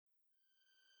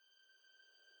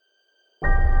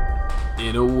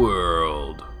In a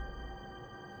world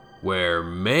where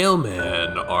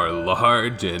mailmen are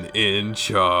large and in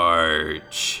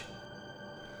charge,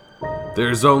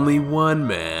 there's only one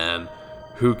man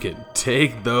who can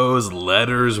take those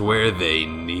letters where they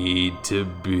need to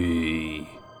be.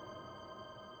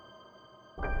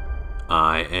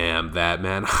 I am that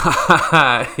man.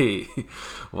 Hi!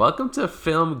 Welcome to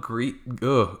Film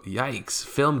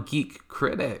Geek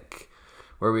Critic,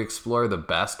 where we explore the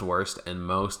best, worst, and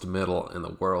most middle in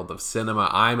the world of cinema.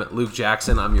 I'm Luke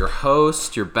Jackson. I'm your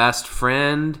host, your best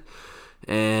friend,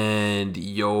 and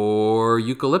your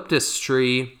eucalyptus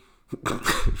tree.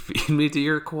 Feed me to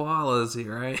your koalas.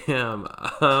 Here I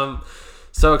am.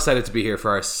 So excited to be here for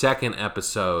our second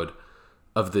episode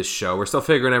of this show. We're still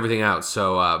figuring everything out,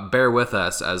 so bear with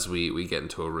us as we get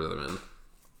into a rhythm.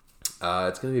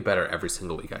 It's going to be better every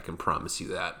single week, I can promise you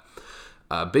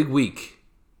that. Big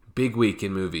week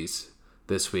in movies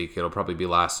this week. It'll probably be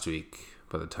last week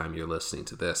by the time you're listening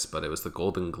to this, but it was the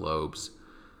Golden Globes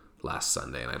last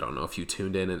Sunday, and I don't know if you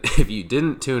tuned in, and if you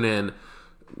didn't tune in,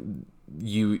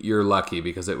 you're lucky,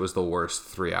 because it was the worst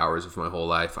 3 hours of my whole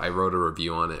life. I wrote a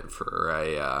review on it for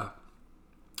a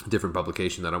different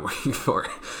publication that I'm working for,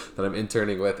 that I'm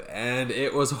interning with, and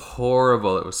it was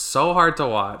horrible. It was so hard to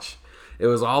watch. It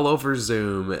was all over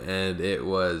Zoom, and it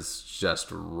was just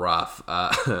rough.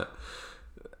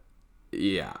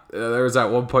 Yeah, there was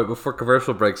at one point before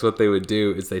commercial breaks, what they would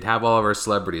do is they'd have all of our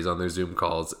celebrities on their Zoom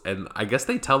calls, and I guess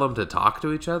they tell them to talk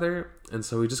to each other, and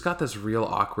so we just got this real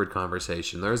awkward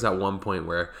conversation. There was at one point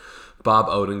where Bob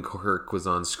Odenkirk was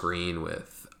on screen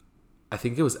with, I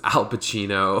think it was Al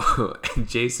Pacino and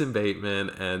Jason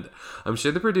Bateman, and I'm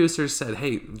sure the producers said,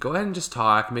 hey, go ahead and just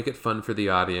talk, make it fun for the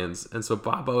audience. And so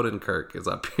Bob Odenkirk is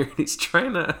up here, and he's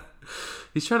trying to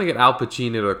get Al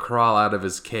Pacino to crawl out of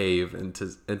his cave and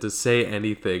to say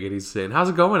anything, and he's saying, how's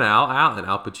it going, Al? And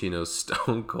Al Pacino's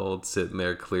stone cold sitting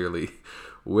there, clearly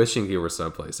wishing he were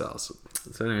someplace else.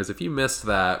 So anyways, if you missed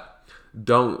that,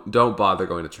 don't bother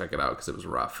going to check it out, because it was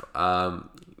rough.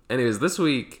 Anyways, this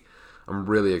week I'm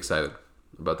really excited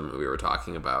about the movie we're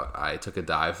talking about. I took a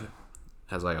dive,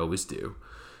 as I always do,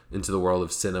 into the world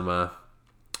of cinema,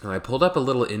 and I pulled up a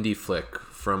little indie flick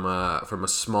from a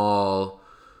small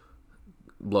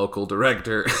local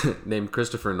director named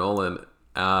Christopher Nolan,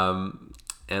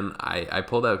 and I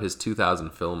pulled out his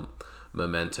 2000 film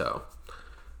Memento,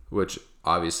 which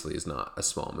obviously is not a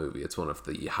small movie. It's one of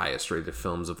the highest rated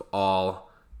films of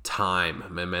all time.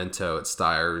 Memento. It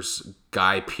stars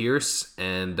Guy Pearce,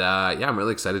 and I'm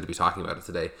really excited to be talking about it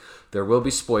today. There will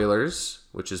be spoilers,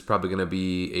 which is probably going to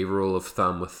be a rule of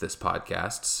thumb with this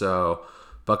podcast, so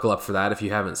buckle up for that. If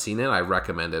you haven't seen it, I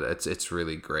recommend it. It's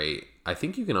really great. I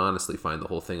think you can honestly find the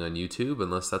whole thing on YouTube.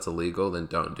 Unless that's illegal, then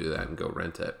don't do that and go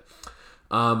rent it.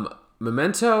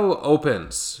 Memento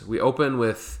opens. We open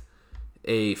with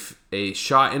a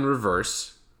shot in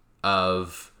reverse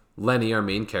of Lenny, our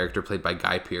main character, played by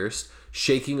Guy Pearce,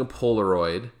 shaking a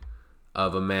Polaroid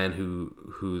of a man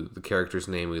who the character's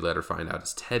name we later find out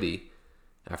is Teddy,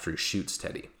 after he shoots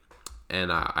Teddy.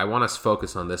 And I want us to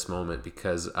focus on this moment,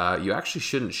 because you actually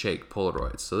shouldn't shake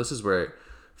Polaroids. So this is where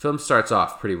film starts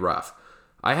off pretty rough.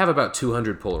 I have about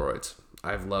 200 Polaroids.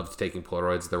 I've loved taking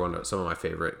Polaroids. They're some of my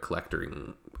favorite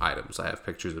collecting items. I have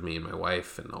pictures of me and my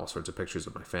wife and all sorts of pictures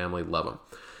of my family. Love them.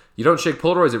 You don't shake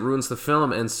Polaroids, it ruins the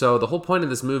film. And so the whole point of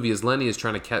this movie is Lenny is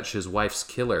trying to catch his wife's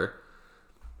killer.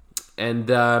 And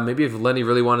maybe if Lenny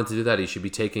really wanted to do that, he should be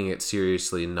taking it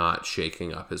seriously, not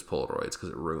shaking up his Polaroids, because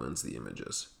it ruins the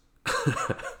images.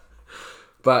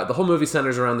 But the whole movie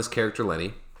centers around this character,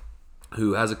 Lenny,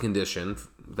 who has a condition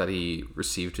that he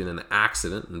received in an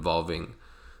accident involving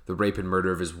the rape and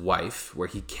murder of his wife, where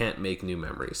he can't make new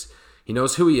memories. He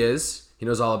knows who he is, he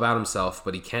knows all about himself,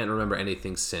 but he can't remember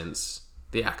anything since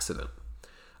the accident.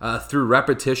 Through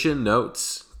repetition,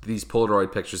 notes, these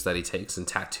Polaroid pictures that he takes, and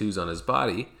tattoos on his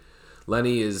body,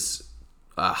 Lenny is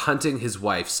hunting his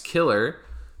wife's killer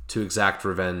to exact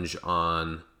revenge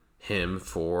on him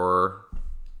for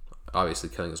obviously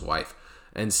killing his wife.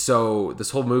 And so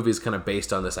this whole movie is kind of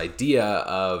based on this idea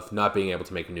of not being able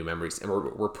to make new memories, and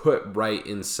we're put right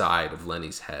inside of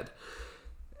Lenny's head.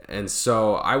 And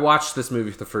so I watched this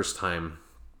movie for the first time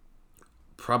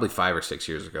probably 5 or 6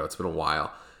 years ago. It's been a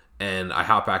while, and I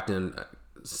hopped back in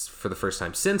for the first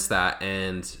time since that,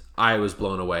 and I was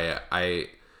blown away.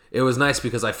 It was nice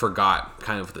because I forgot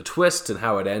kind of the twist and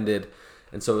how it ended.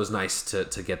 And so it was nice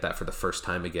to get that for the first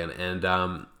time again.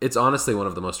 And it's honestly one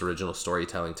of the most original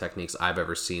storytelling techniques I've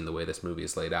ever seen, the way this movie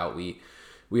is laid out.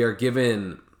 We are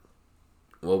given,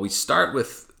 well, we start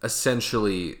with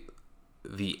essentially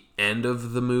the end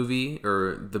of the movie,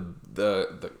 or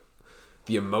the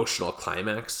the emotional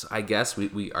climax, I guess.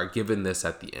 We are given this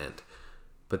at the end,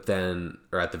 but then,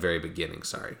 or at the very beginning,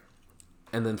 sorry.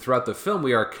 And then throughout the film,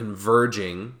 we are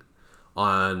converging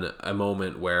on a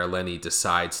moment where Lenny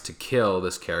decides to kill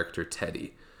this character,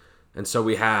 Teddy. And so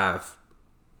we have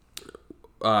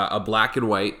a black and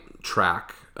white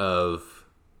track of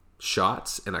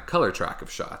shots and a color track of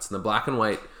shots. And the black and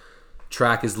white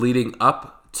track is leading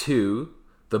up to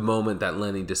the moment that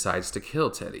Lenny decides to kill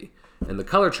Teddy. And the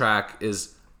color track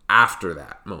is after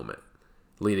that moment,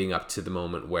 leading up to the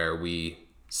moment where we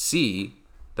see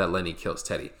that Lenny kills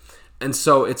Teddy. And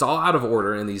so it's all out of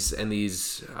order, and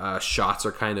these shots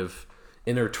are kind of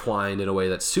intertwined in a way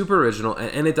that's super original,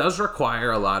 and it does require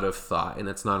a lot of thought, and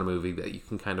it's not a movie that you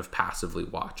can kind of passively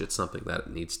watch. It's something that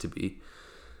needs to be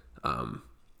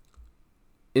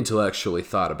intellectually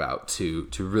thought about to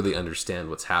really understand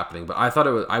what's happening. But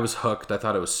I was hooked. I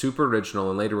thought it was super original,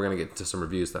 and later we're going to get into some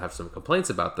reviews that have some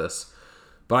complaints about this.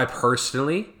 But I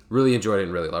personally really enjoyed it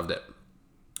and really loved it.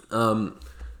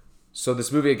 So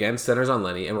this movie, again, centers on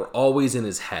Lenny, and we're always in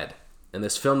his head. And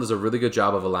this film does a really good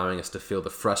job of allowing us to feel the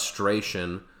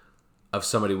frustration of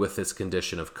somebody with this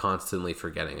condition of constantly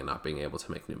forgetting and not being able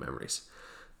to make new memories.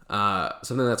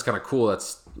 Something that's kind of cool,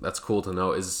 that's cool to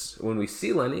know, is when we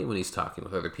see Lenny, when he's talking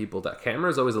with other people, that camera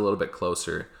is always a little bit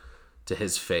closer to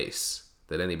his face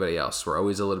than anybody else. We're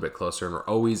always a little bit closer, and we're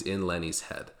always in Lenny's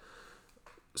head.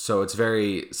 So it's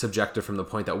very subjective from the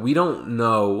point that we don't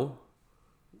know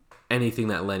anything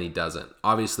that Lenny doesn't.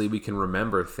 Obviously, we can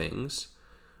remember things,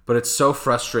 but it's so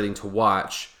frustrating to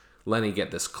watch Lenny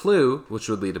get this clue, which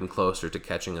would lead him closer to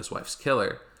catching his wife's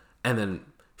killer, and then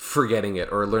forgetting it,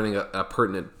 or learning a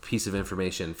pertinent piece of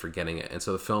information, forgetting it. And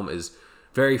so the film is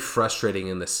very frustrating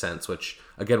in this sense, which,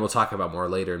 again, we'll talk about more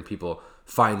later, and people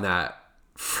find that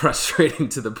frustrating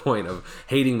to the point of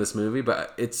hating this movie.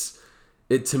 But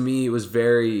it to me, it was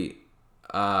very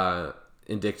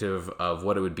indicative of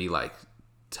what it would be like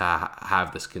to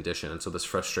have this condition. And so this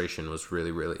frustration was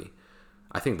really, really,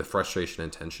 I think the frustration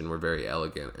and tension were very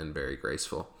elegant and very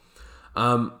graceful.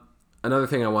 Another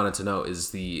thing I wanted to know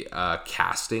is the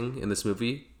casting in this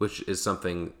movie, which is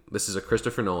something, this is a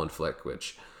Christopher Nolan flick,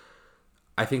 which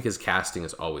I think his casting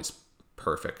is always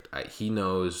perfect. He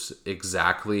knows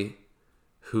exactly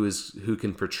who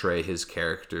can portray his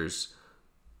characters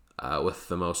with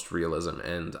the most realism.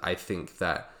 And I think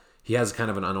that he has kind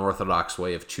of an unorthodox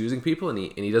way of choosing people, and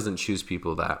he doesn't choose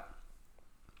people that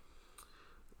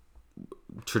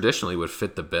traditionally would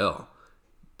fit the bill.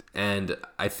 And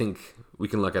I think we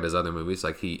can look at his other movies,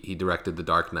 like he directed The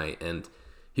Dark Knight, and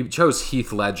he chose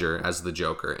Heath Ledger as the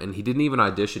Joker, and he didn't even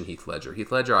audition Heath Ledger.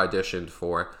 Heath Ledger auditioned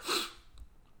for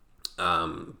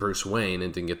Bruce Wayne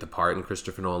and didn't get the part, and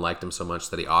Christopher Nolan liked him so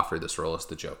much that he offered this role as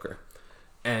the Joker.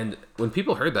 And when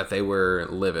people heard that, they were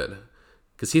livid,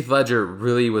 because Heath Ledger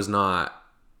really was not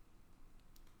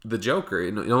the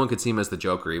Joker. No one could see him as the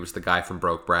Joker. He was the guy from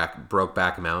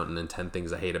Brokeback Mountain and 10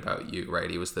 Things I Hate About You, right?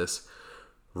 He was this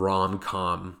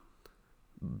rom-com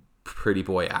pretty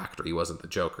boy actor. He wasn't the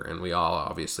Joker, and we all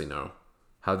obviously know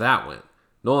how that went.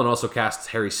 Nolan also cast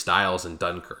Harry Styles in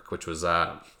Dunkirk, which was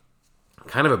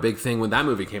kind of a big thing when that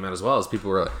movie came out as well, as people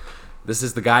were like, this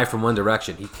is the guy from One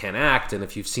Direction. He can act, and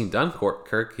if you've seen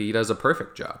Dunkirk, he does a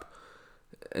perfect job.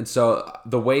 And so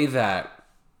the way that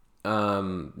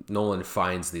Nolan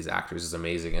finds these actors is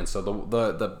amazing. And so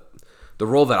the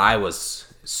role that I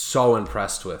was so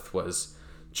impressed with was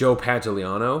Joe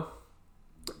Pantoliano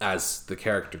as the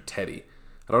character Teddy.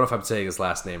 I don't know if I'm saying his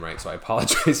last name right, so I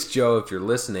apologize, Joe, if you're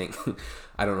listening.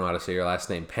 I don't know how to say your last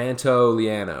name.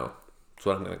 Pantoliano. That's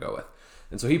what I'm going to go with.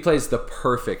 And so he plays the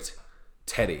perfect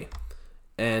Teddy.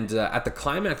 And at the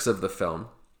climax of the film,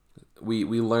 we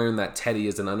learn that Teddy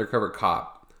is an undercover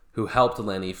cop who helped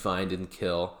Lenny find and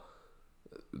kill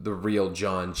the real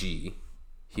John G.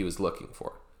 he was looking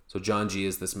for. So John G.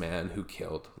 is this man who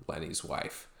killed Lenny's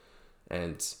wife.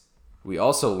 And we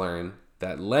also learn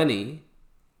that Lenny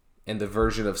and the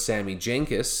version of Sammy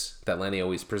Jenkins that Lenny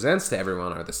always presents to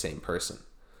everyone are the same person.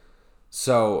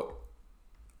 So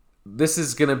this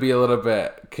is going to be a little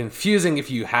bit confusing. If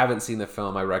you haven't seen the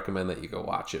film, I recommend that you go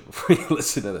watch it before you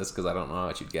listen to this, because I don't know how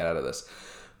much you'd get out of this.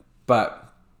 But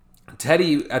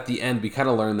Teddy, at the end, we kind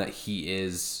of learn that he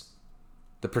is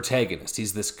the protagonist.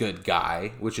 He's this good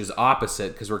guy, which is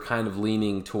opposite, because we're kind of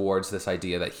leaning towards this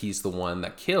idea that he's the one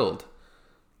that killed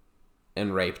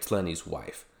and raped Lenny's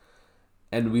wife.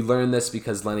 And we learn this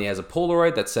because Lenny has a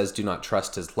Polaroid that says, "Do not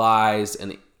trust his lies."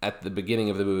 And at the beginning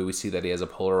of the movie, we see that he has a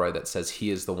Polaroid that says, "He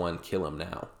is the one, kill him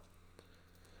now."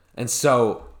 And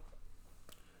so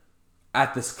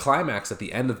at this climax, at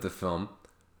the end of the film,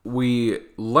 we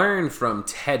learn from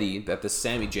Teddy that the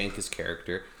Sammy Jenkins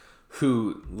character,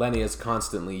 who Lenny has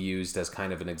constantly used as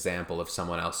kind of an example of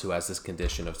someone else who has this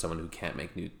condition of someone who can't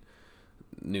make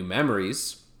new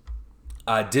memories,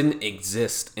 didn't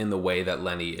exist in the way that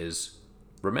Lenny is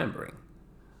remembering.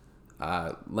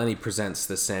 Lenny presents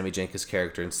this Sammy Jenkins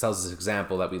character and tells this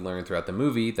example that we learn throughout the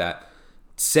movie that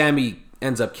Sammy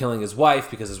ends up killing his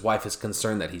wife because his wife is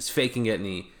concerned that he's faking it,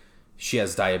 and she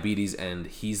has diabetes, and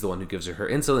he's the one who gives her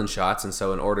insulin shots. And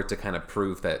so in order to kind of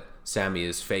prove that Sammy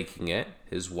is faking it,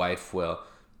 his wife will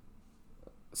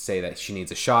say that she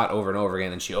needs a shot over and over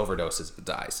again, and she overdoses and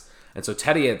dies. And so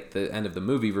Teddy at the end of the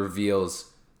movie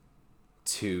reveals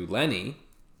to Lenny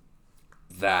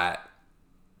that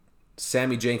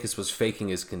Sammy Jenkins was faking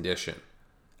his condition,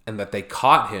 and that they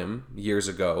caught him years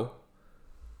ago,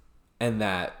 and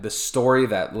that the story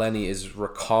that Lenny is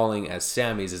recalling as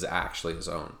Sammy's is actually his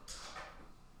own.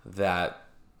 That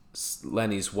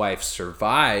Lenny's wife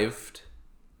survived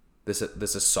this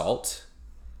assault,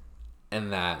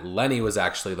 and that Lenny was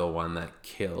actually the one that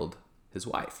killed his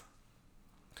wife.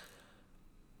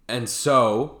 And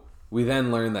so we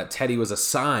then learn that Teddy was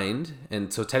assigned,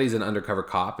 and so Teddy's an undercover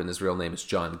cop, and his real name is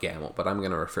John Gamble, but I'm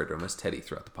going to refer to him as Teddy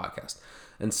throughout the podcast.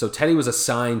 And so Teddy was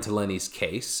assigned to Lenny's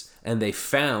case, and they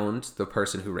found the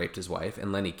person who raped his wife,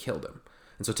 and Lenny killed him.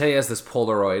 And so Teddy has this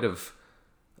Polaroid of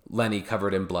Lenny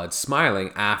covered in blood,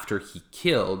 smiling after he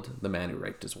killed the man who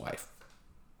raped his wife.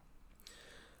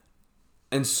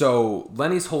 And so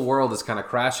Lenny's whole world is kind of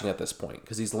crashing at this point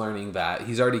because he's learning that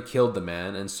he's already killed the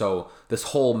man. And so this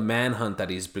whole manhunt that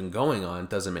he's been going on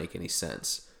doesn't make any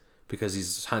sense because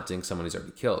he's hunting someone he's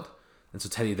already killed. And so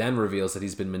Teddy then reveals that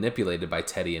he's been manipulated by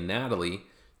Teddy and Natalie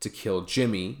to kill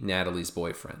Jimmy, Natalie's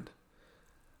boyfriend.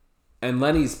 And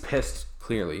Lenny's pissed,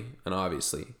 clearly and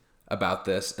obviously, about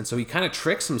this. And so he kind of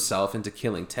tricks himself into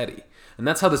killing Teddy. And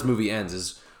that's how this movie ends,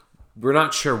 is we're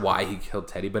not sure why he killed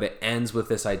Teddy, but it ends with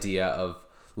this idea of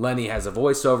Lenny has a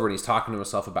voiceover and he's talking to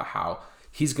himself about how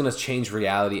he's going to change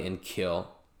reality and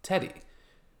kill Teddy.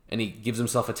 And he gives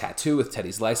himself a tattoo with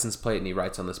Teddy's license plate, and he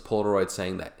writes on this Polaroid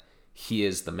saying that he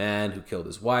is the man who killed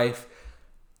his wife.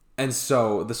 And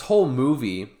so this whole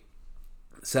movie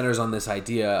centers on this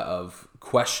idea of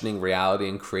questioning reality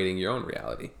and creating your own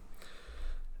reality.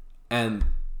 And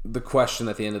the question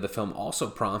at the end of the film also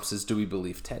prompts is, do we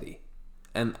believe Teddy?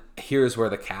 And here's where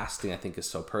the casting, I think, is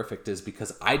so perfect, is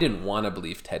because I didn't want to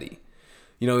believe Teddy.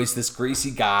 You know, he's this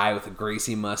greasy guy with a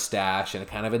greasy mustache and a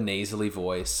kind of a nasally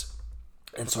voice.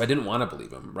 And so I didn't want to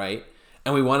believe him, right?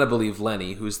 And we want to believe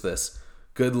Lenny, who's this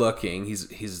good-looking,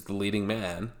 he's the leading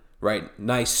man, right?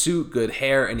 Nice suit, good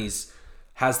hair, and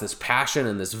has this passion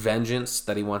and this vengeance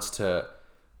that he wants to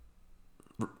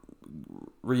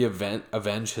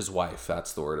avenge his wife.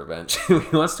 That's the word, avenge. He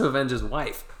wants to avenge his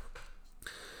wife.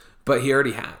 But he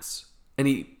already has. And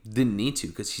he didn't need to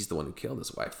because he's the one who killed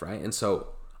his wife, right? And so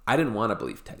I didn't want to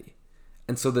believe Teddy.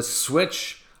 And so the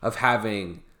switch of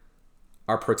having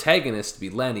our protagonist be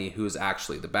Lenny, who is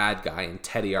actually the bad guy, and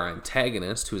Teddy, our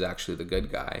antagonist, who's actually the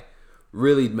good guy,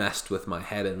 really messed with my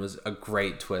head and was a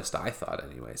great twist, I thought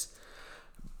anyways.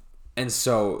 And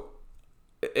so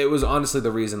it was honestly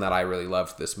the reason that I really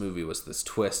loved this movie, was this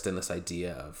twist and this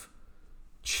idea of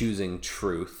choosing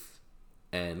truth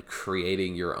and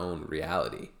creating your own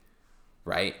reality,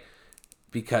 right?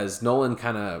 Because Nolan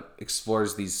kind of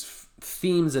explores these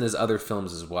themes in his other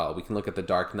films as well. We can look at The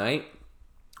Dark Knight,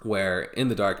 where in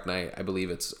The Dark Knight, I believe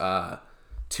it's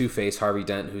Two-Face Harvey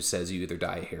Dent who says you either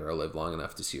die a hero or live long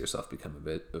enough to see yourself become a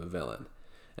bit of a villain.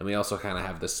 And we also kind of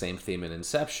have the same theme in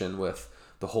Inception with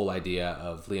the whole idea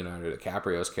of Leonardo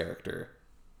DiCaprio's character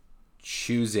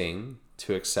choosing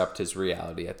to accept his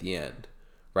reality at the end,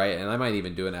 right? And I might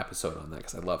even do an episode on that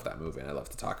because I love that movie and I love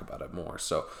to talk about it more.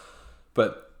 So,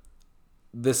 but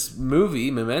this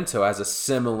movie, Memento, has a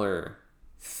similar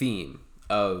theme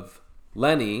of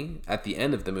Lenny, at the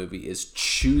end of the movie, is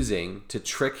choosing to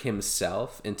trick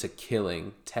himself into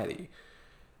killing Teddy.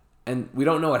 And we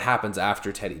don't know what happens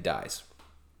after Teddy dies,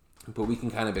 but we can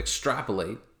kind of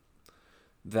extrapolate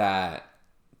that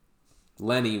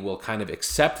Lenny will kind of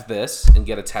accept this and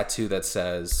get a tattoo that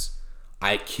says,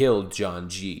 I killed John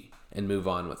G, and move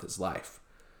on with his life.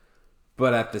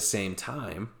 But at the same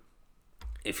time,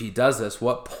 if he does this,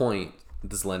 what point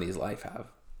does Lenny's life have?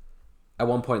 At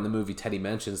one point in the movie, Teddy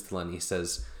mentions to Lenny, he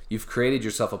says, you've created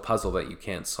yourself a puzzle that you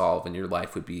can't solve, and your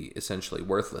life would be essentially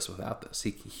worthless without this.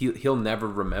 He'll never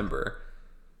remember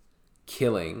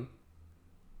killing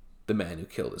the man who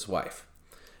killed his wife,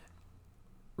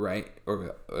 right?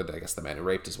 Or I guess the man who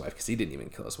raped his wife, because he didn't even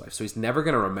kill his wife. So he's never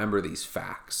going to remember these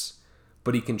facts,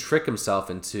 but he can trick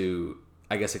himself into,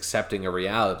 I guess, accepting a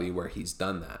reality where he's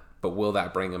done that. But will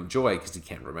that bring him joy? Because he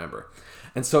can't remember.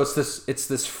 And so it's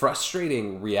this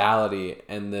frustrating reality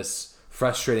and this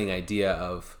frustrating idea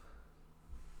of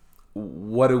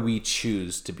what do we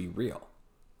choose to be real?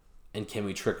 And can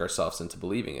we trick ourselves into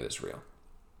believing it is real?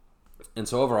 And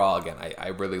so overall, again, I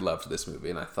really loved this movie,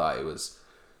 and I thought it was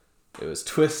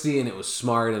twisty, and it was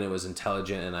smart, and it was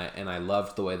intelligent, and I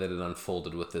loved the way that it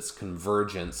unfolded with this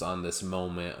convergence on this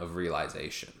moment of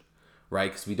realization,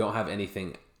 right? Because we don't have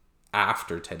anything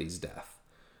after Teddy's death,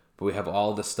 but we have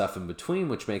all this stuff in between,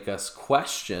 which make us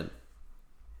question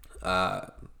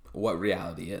what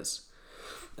reality is.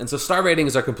 And so star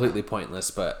ratings are completely pointless,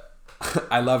 but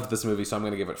I loved this movie, so I'm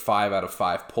going to give it 5 out of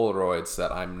 5 Polaroids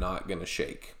that I'm not going to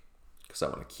shake, because I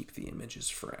want to keep the images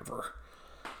forever.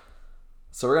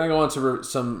 So we're going to go on to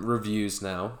some reviews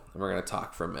now, and we're going to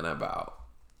talk for a minute about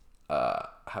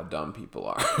how dumb people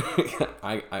are.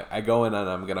 I go in and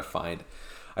I'm going to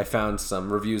I found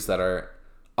some reviews that are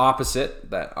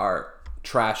opposite, that are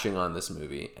trashing on this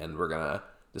movie, and we're going to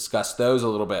discuss those a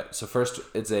little bit. So first,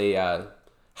 it's a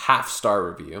half-star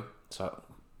review. So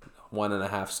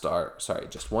 1.5 star,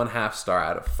 just 1/2 star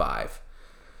out of 5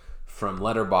 from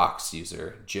Letterboxd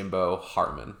user Jimbo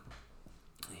Hartman.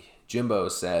 Jimbo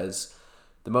says,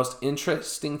 "The most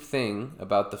interesting thing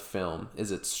about the film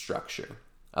is its structure.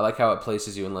 I like how it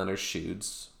places you in Leonard's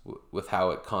shoes, with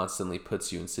how it constantly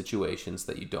puts you in situations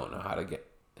that you don't know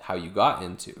how you got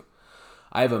into.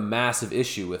 I have a massive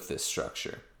issue with this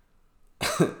structure."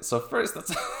 So first,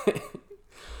 that's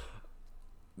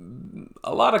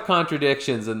a lot of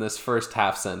contradictions in this first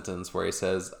half sentence where he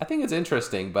says, "I think it's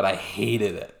interesting, but I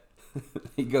hated it."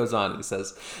 He goes on, he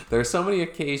says, "There are so many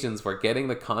occasions where getting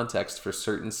the context for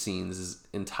certain scenes is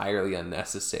entirely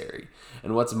unnecessary.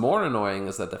 And what's more annoying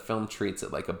is that the film treats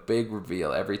it like a big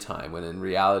reveal every time, when in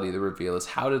reality the reveal is,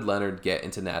 how did Leonard get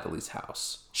into Natalie's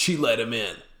house? She let him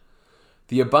in."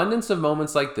 The abundance of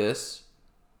moments like this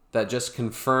that just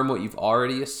confirm what you've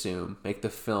already assumed make the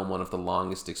film one of the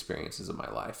longest experiences of my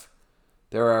life.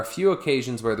 There are a few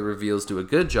occasions where the reveals do a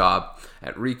good job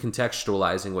at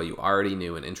recontextualizing what you already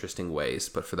knew in interesting ways,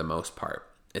 but for the most part,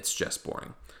 it's just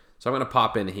boring. So I'm going to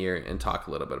pop in here and talk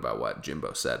a little bit about what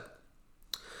Jimbo said.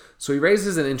 So he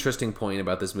raises an interesting point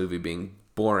about this movie being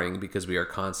boring because we are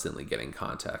constantly getting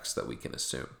context that we can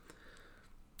assume.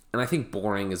 And I think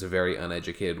boring is a very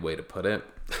uneducated way to put it.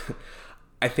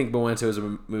 I think Memento is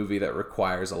a movie that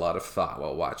requires a lot of thought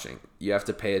while watching. You have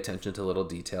to pay attention to little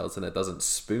details, and it doesn't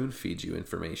spoon feed you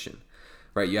information,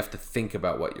 right? You have to think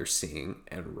about what you're seeing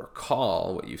and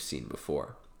recall what you've seen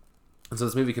before. And so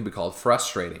this movie can be called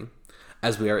frustrating,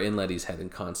 as we are in Letty's head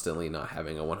and constantly not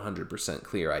having a 100%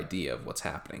 clear idea of what's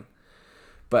happening.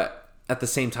 But at the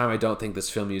same time, I don't think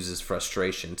this film uses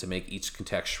frustration to make each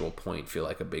contextual point feel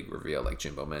like a big reveal, like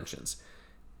Jimbo mentions.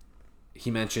 He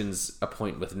mentions a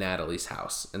point with Natalie's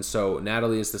house. And so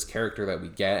Natalie is this character that we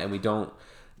get, and we don't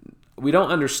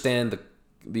understand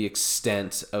the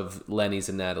extent of Lenny's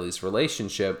and Natalie's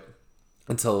relationship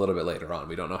until a little bit later on.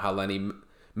 We don't know how Lenny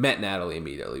met Natalie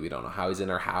immediately. We don't know how he's in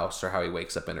her house or how he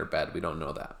wakes up in her bed. We don't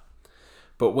know that.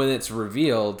 But when it's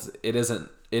revealed, it isn't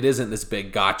this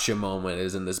big gotcha moment. It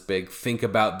isn't this big think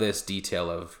about this detail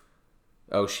of,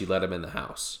 oh, she let him in the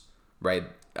house, right?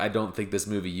 I don't think this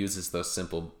movie uses those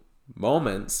simple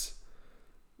moments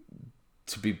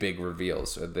to be big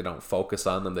reveals. Or they don't focus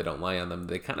on them, they don't lie on them,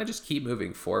 they kind of just keep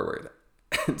moving forward.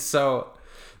 And so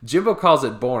Jimbo calls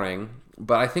it boring,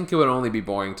 but I think it would only be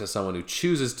boring to someone who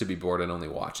chooses to be bored and only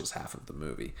watches half of the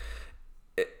movie.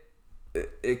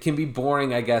 It can be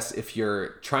boring, I guess, if you're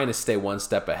trying to stay one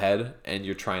step ahead and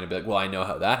you're trying to be like, well, I know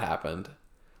how that happened,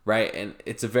 right? And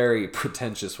it's a very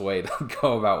pretentious way to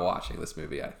go about watching this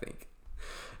movie, I think.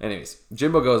 Anyways,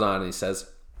 Jimbo goes on and he says,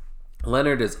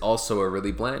 "Leonard is also a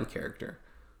really bland character,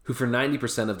 who for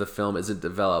 90% of the film isn't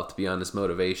developed beyond his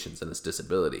motivations and his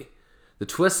disability. The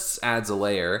twists adds a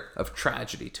layer of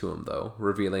tragedy to him, though,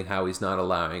 revealing how he's not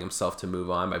allowing himself to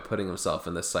move on by putting himself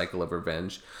in this cycle of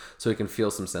revenge so he can feel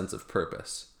some sense of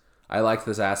purpose. I like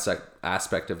this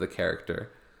aspect of the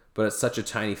character, but it's such a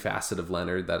tiny facet of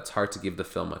Leonard that it's hard to give the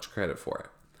film much credit for it.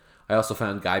 I also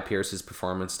found Guy Pearce's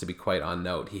performance to be quite on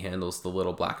note. He handles the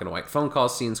little black and white phone call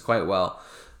scenes quite well,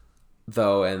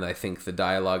 though, and I think the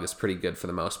dialogue is pretty good for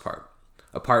the most part.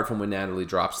 Apart from when Natalie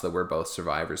drops the 'we're both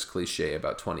survivors' cliche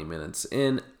about 20 minutes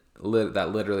in,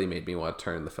 that literally made me want to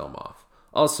turn the film off.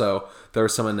 Also, there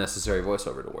was some unnecessary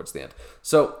voiceover towards the end."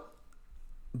 So,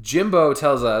 Jimbo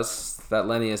tells us that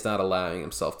Lenny is not allowing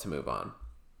himself to move on.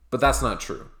 But that's not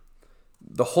true.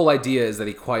 The whole idea is that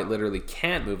he quite literally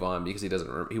can't move on because he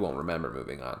won't remember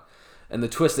moving on. And the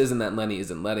twist isn't that Lenny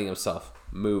isn't letting himself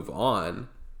move on.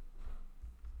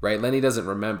 right? Lenny doesn't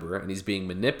remember, and he's being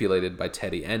manipulated by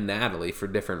Teddy and Natalie for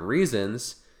different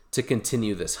reasons to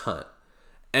continue this hunt.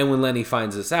 And when Lenny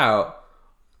finds this out,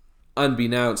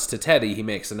 unbeknownst to Teddy, he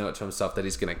makes a note to himself that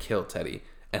he's going to kill Teddy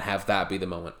and have that be the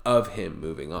moment of him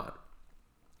moving on.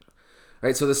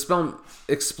 Right? So this film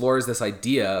explores this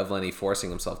idea of Lenny forcing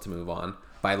himself to move on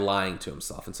by lying to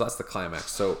himself. And so that's the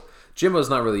climax. So Jimbo's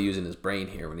not really using his brain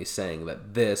here when he's saying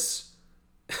that this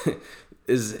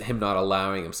is him not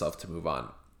allowing himself to move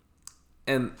on.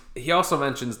 And he also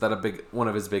mentions that one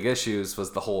of his big issues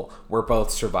was the whole "we're both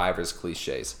survivors"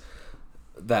 cliches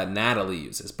that Natalie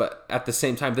uses. But at the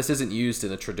same time, this isn't used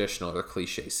in a traditional or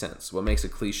cliche sense. What makes a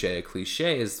cliche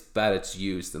is that it's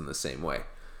used in the same way,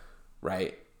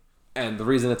 right? And the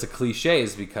reason it's a cliche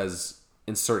is because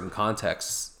in certain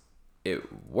contexts,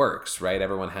 it works, right?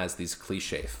 Everyone has these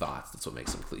cliche thoughts. That's what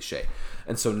makes them cliche.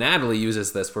 And so Natalie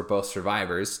uses this "we're both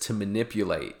survivors" to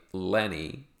manipulate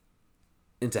Lenny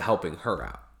into helping her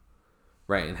out,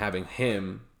 right? And having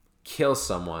him kill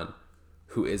someone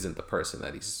who isn't the person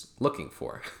that he's looking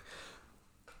for.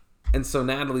 And so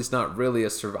Natalie's not really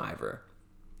a survivor.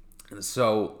 And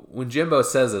so when Jimbo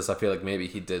says this, I feel like maybe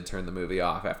he did turn the movie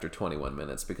off after 21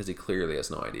 minutes because he clearly has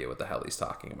no idea what the hell he's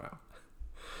talking about.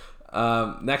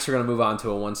 Next, we're going to move on to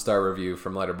a 1-star review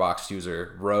from Letterboxd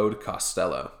user Road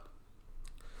Costello.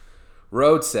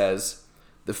 Road says,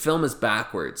 "The film is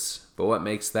backwards, but what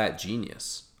makes that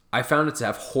genius? I found it to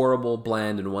have horrible,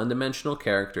 bland, and one-dimensional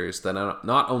characters that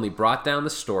not only brought down the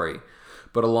story,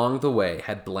 but along the way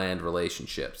had bland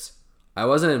relationships. I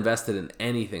wasn't invested in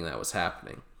anything that was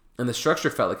happening, and the structure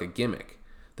felt like a gimmick.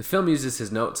 The film uses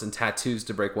his notes and tattoos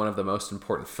to break one of the most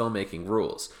important filmmaking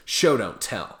rules: show don't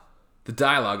tell. The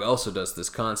dialogue also does this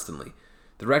constantly.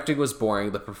 The directing was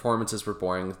boring, the performances were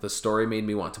boring, the story made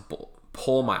me want to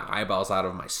pull my eyeballs out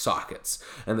of my sockets,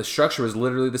 and the structure was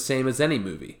literally the same as any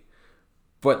movie,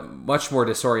 but much more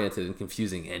disoriented and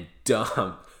confusing and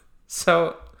dumb."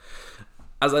 So,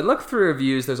 as I look through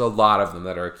reviews, there's a lot of them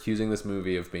that are accusing this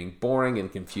movie of being boring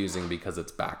and confusing because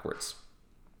it's backwards.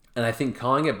 And I think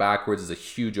calling it backwards is a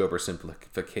huge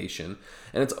oversimplification,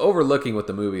 and it's overlooking what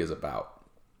the movie is about.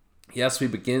 Yes, we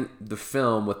begin the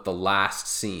film with the last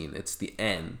scene. It's the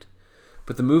end.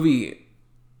 But the movie,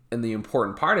 and the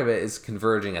important part of it, is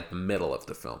converging at the middle of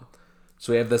the film.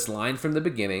 So we have this line from the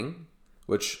beginning,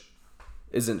 which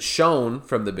isn't shown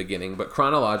from the beginning, but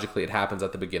chronologically it happens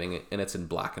at the beginning, and it's in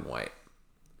black and white.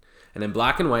 And in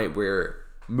black and white, we're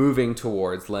moving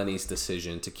towards Lenny's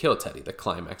decision to kill Teddy, the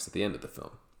climax at the end of the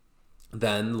film.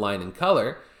 Then, line in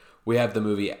color, we have the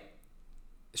movie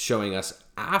showing us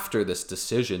after this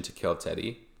decision to kill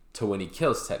Teddy to when he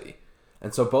kills Teddy.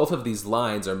 And so both of these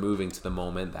lines are moving to the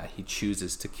moment that he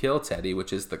chooses to kill Teddy,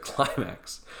 which is the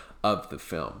climax of the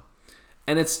film.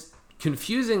 And it's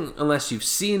confusing unless you've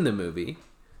seen the movie,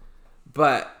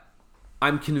 but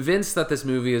I'm convinced that this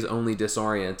movie is only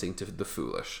disorienting to the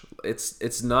foolish.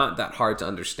 It's not that hard to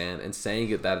understand, and saying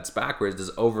it that it's backwards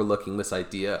is overlooking this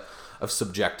idea of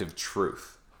subjective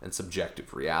truth and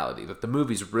subjective reality that the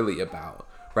movie's really about,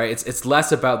 right? It's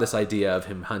less about this idea of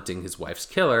him hunting his wife's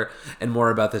killer and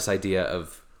more about this idea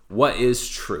of what is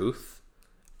truth,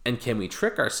 and can we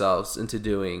trick ourselves into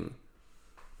doing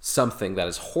something that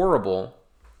is horrible,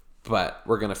 but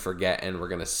we're going to forget and we're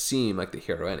going to seem like the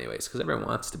hero anyways, because everyone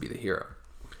wants to be the hero.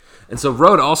 And so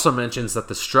Road also mentions that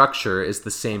the structure is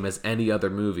the same as any other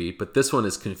movie, but this one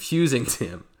is confusing to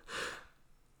him.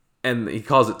 And he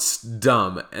calls it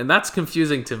dumb. And that's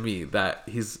confusing to me, that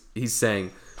he's saying,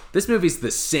 this movie's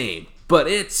the same, but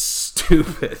it's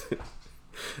stupid.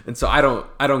 And so I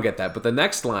don't get that. But the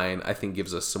next line, I think,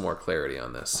 gives us some more clarity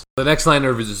on this. The next line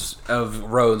of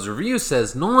Road's review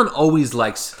says, "Nolan always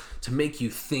likes to make you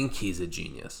think he's a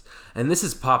genius. And this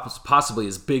is possibly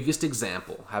his biggest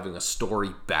example, having a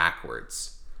story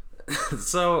backwards."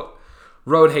 So,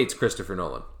 Road hates Christopher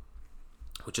Nolan,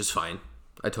 which is fine.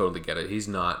 I totally get it. He's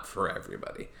not for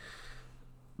everybody.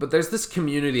 But there's this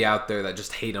community out there that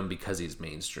just hate him because he's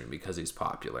mainstream, because he's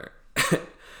popular.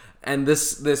 And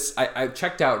I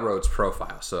checked out Road's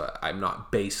profile, so I'm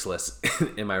not baseless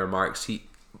in my remarks.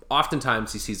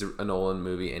 Oftentimes he sees a Nolan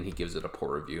movie and he gives it a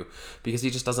poor review because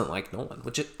he just doesn't like Nolan,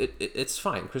 which it's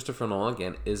fine. Christopher Nolan,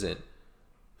 again, isn't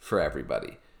for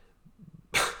everybody.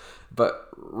 But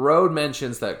Road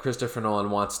mentions that Christopher Nolan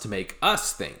wants to make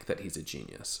us think that he's a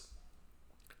genius.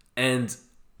 And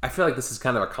I feel like this is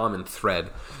kind of a common thread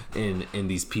in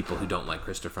these people who don't like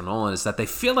Christopher Nolan, is that they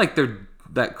feel like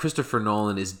that Christopher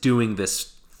Nolan is doing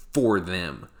this for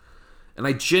them. And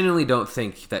I genuinely don't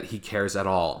think that he cares at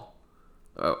all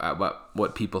about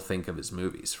what people think of his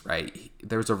movies, right?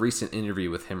 There was a recent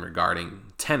interview with him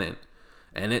regarding Tenet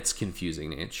and its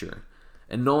confusing nature.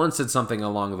 And Nolan said something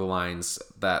along the lines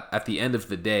that at the end of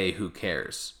the day, who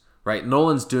cares? Right?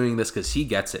 Nolan's doing this because he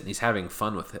gets it and he's having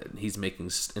fun with it. And he's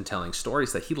making and telling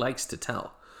stories that he likes to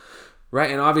tell. Right?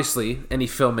 And obviously, any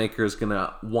filmmaker is going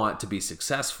to want to be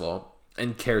successful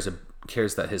and cares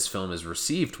that his film is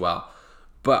received well.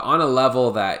 But on a level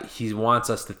that he wants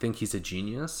us to think he's a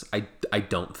genius, I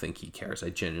don't think he cares. I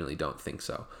genuinely don't think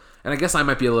so. And I guess I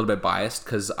might be a little bit biased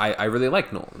because I really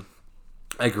like Nolan.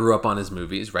 I grew up on his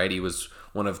movies, right? He was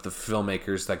one of the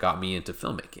filmmakers that got me into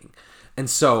filmmaking. And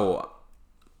so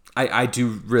I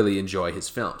do really enjoy his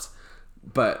films.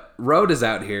 But Road is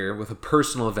out here with a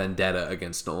personal vendetta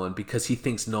against Nolan because he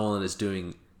thinks Nolan is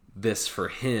doing this for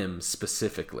him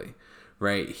specifically,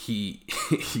 right?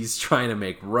 He's trying to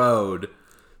make Road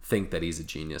think that he's a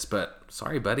genius. But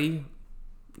sorry, buddy,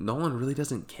 Nolan really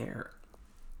doesn't care.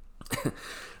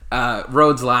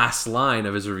 Road's last line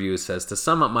of his review says, "To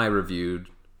sum up my review,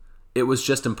 it was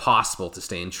just impossible to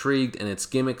stay intrigued and its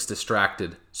gimmicks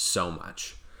distracted so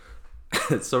much."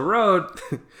 So Road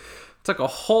took a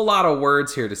whole lot of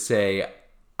words here to say,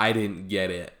 I didn't get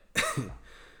it.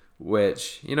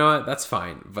 Which, you know what, that's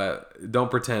fine, but don't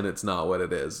pretend it's not what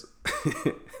it is.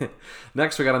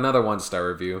 Next, we got another 1-star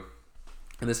review.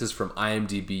 And this is from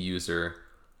IMDb user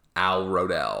Al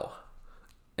Rodell.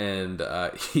 And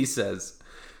he says,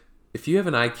 "If you have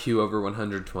an IQ over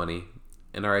 120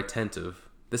 and are attentive,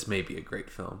 this may be a great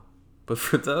film. But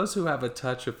for those who have a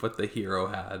touch of what the hero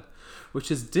had, which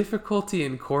is difficulty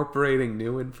incorporating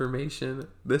new information,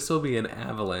 this will be an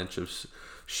avalanche of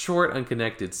short,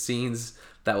 unconnected scenes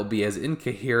that will be as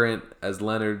incoherent as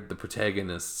Leonard, the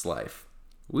protagonist's life.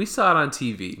 We saw it on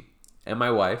TV, and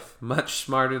my wife, much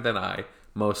smarter than I,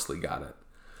 mostly got it.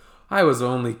 I was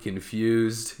only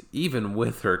confused, even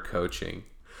with her coaching.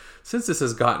 Since this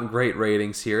has gotten great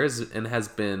ratings here and has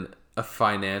been a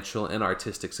financial and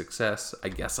artistic success, I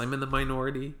guess I'm in the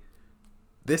minority.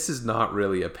 This is not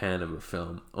really a panorama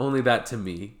film, only that to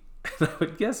me, and I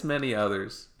would guess many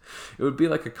others. It would be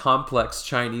like a complex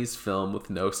Chinese film with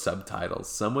no subtitles.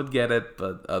 Some would get it,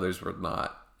 but others would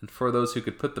not. And for those who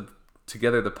could put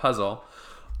together the puzzle,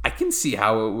 I can see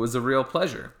how it was a real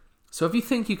pleasure. So if you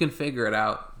think you can figure it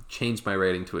out, change my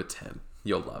rating to a 10.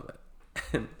 You'll love it."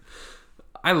 And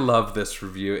I love this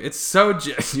review. It's so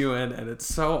genuine and it's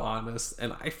so honest,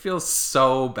 and I feel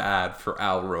so bad for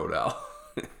Al Rodell.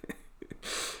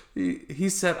 He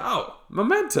said, "Oh,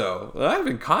 Memento. I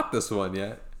haven't caught this one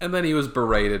yet." And then he was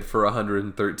berated for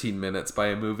 113 minutes by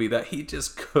a movie that he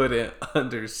just couldn't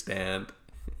understand.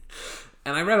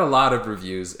 And I read a lot of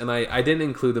reviews, and I didn't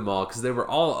include them all because they were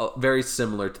all very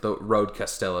similar to the Road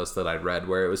Castellos that I read,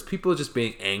 where it was people just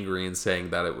being angry and saying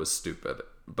that it was stupid.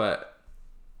 But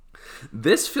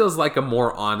this feels like a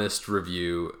more honest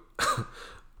review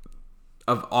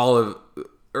of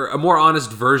or a more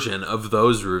honest version of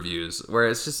those reviews, where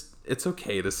it's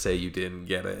okay to say you didn't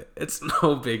get it. It's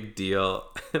no big deal.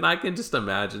 And I can just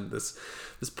imagine this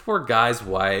poor guy's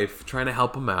wife trying to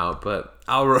help him out, but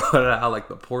Al Rodell, like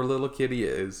the poor little kid he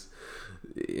is,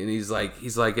 and he's like,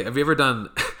 have you ever done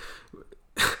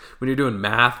when you're doing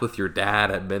math with your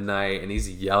dad at midnight and he's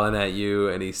yelling at you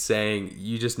and he's saying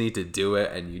you just need to do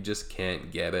it and you just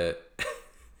can't get it?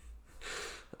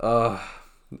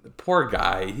 Poor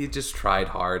guy. He just tried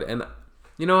hard. And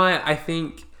you know, I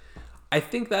think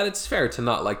that it's fair to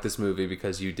not like this movie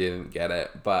because you didn't get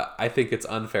it, but I think it's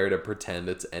unfair to pretend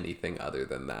it's anything other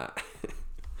than that.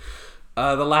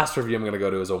 The last review I'm going to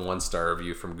go to is a 1-star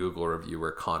review from Google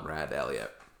reviewer Conrad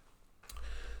Elliott.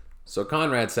 So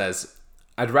Conrad says,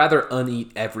 "I'd rather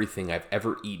uneat everything I've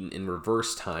ever eaten in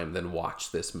reverse time than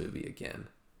watch this movie again.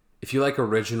 If you like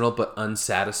original but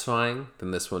unsatisfying,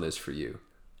 then this one is for you.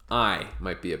 I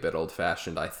might be a bit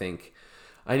old-fashioned, I think.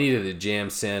 I needed a jam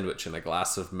sandwich and a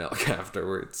glass of milk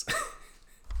afterwards."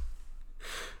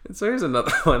 And so here's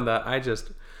another one that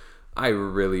I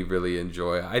really, really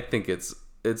enjoy. I think it's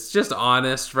just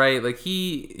honest, right? Like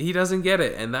he doesn't get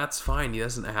it, and that's fine. He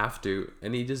doesn't have to,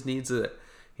 and he just needs a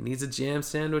jam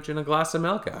sandwich and a glass of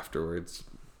milk afterwards.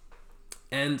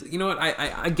 And you know what?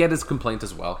 I get his complaint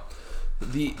as well.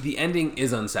 The ending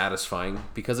is unsatisfying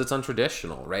because it's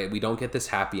untraditional, right? We don't get this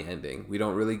happy ending. We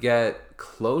don't really get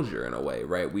closure in a way,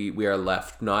 right? We are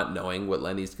left not knowing what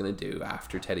Lenny's going to do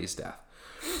after Teddy's death.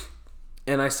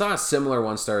 And I saw a similar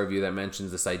 1-star review that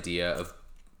mentions this idea of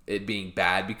it being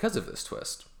bad because of this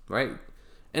twist, right?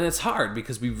 And it's hard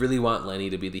because we really want Lenny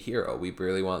to be the hero. We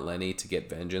really want Lenny to get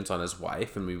vengeance on his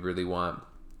wife, and we really want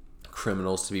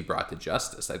criminals to be brought to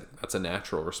justice. I think that's a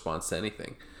natural response to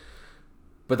anything.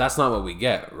 But that's not what we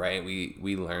get, right?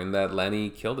 We learn that Lenny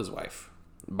killed his wife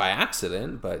by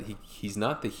accident, but he's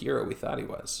not the hero we thought he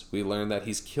was. We learn that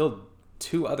he's killed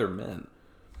 2 other men,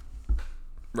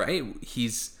 right?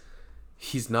 He's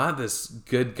not this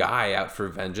good guy out for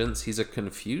vengeance. He's a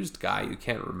confused guy who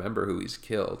can't remember who he's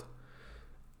killed.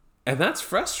 And that's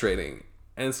frustrating.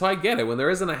 And so I get it. When there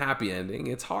isn't a happy ending,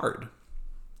 it's hard.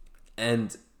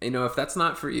 And, if that's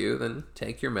not for you, then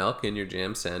take your milk and your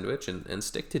jam sandwich and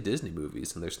stick to Disney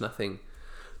movies. And there's nothing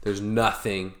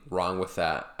wrong with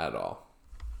that at all.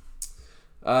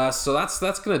 So that's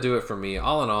going to do it for me.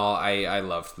 All in all, I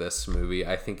loved this movie.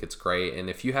 I think it's great. And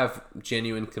if you have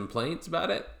genuine complaints about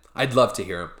it, I'd love to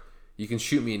hear them. You can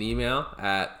shoot me an email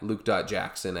at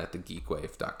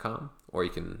luke.jackson@thegeekwave.com, or you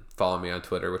can follow me on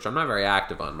Twitter, which I'm not very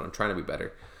active on, but I'm trying to be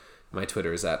better. My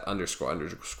Twitter is at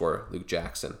 __ Luke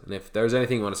Jackson. And if there's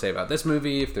anything you want to say about this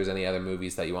movie, if there's any other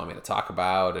movies that you want me to talk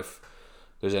about, if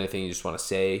there's anything you just want to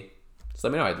say, just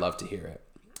let me know. I'd love to hear it.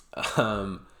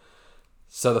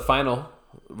 So the final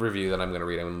review that I'm going to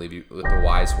read, I'm going to leave you with the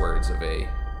wise words of a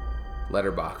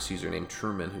Letterboxd user named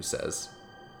Truman, who says,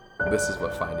 "This is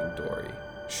what Finding Dory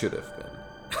should have been."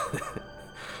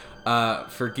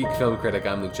 For Geek Film Critic,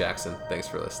 I'm Luke Jackson. Thanks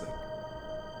for listening.